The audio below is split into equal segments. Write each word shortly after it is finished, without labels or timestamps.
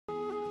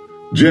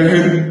Jai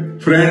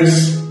Hind,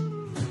 friends.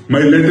 My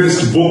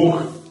latest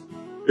book,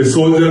 A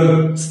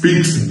Soldier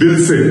Speaks Dil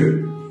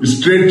Se,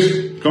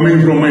 straight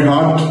coming from my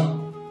heart.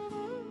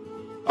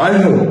 I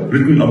have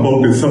written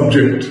about a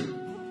subject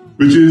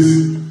which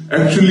is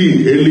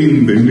actually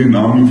ailing the Indian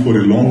Army for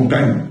a long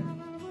time.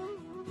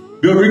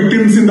 There were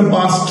victims in the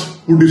past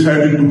who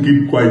decided to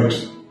keep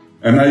quiet,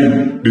 and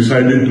I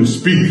decided to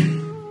speak,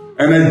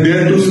 and I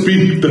dare to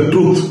speak the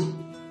truth,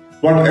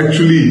 what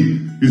actually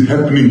is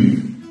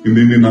happening in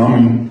the Indian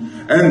Army.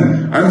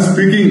 And I'm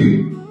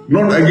speaking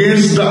not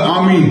against the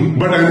army,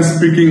 but I'm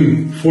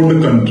speaking for the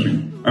country.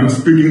 I'm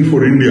speaking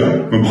for India.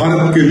 मैं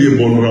भारत के लिए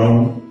बोल रहा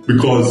हूँ,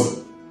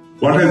 because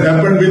what has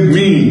happened with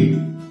me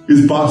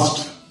is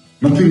past.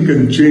 Nothing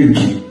can change,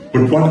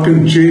 but what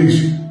can change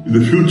is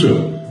the future.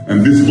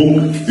 And this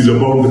book is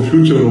about the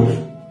future of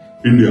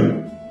India.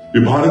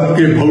 ये भारत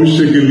के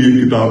भविष्य के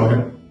लिए किताब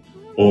है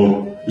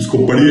और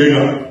इसको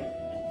पढ़िएगा.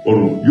 और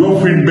your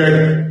feedback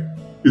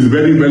is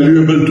very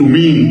valuable to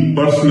me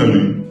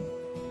personally.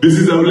 This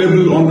is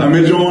available on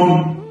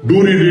Amazon.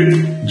 Do read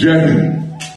it. Jai Hind.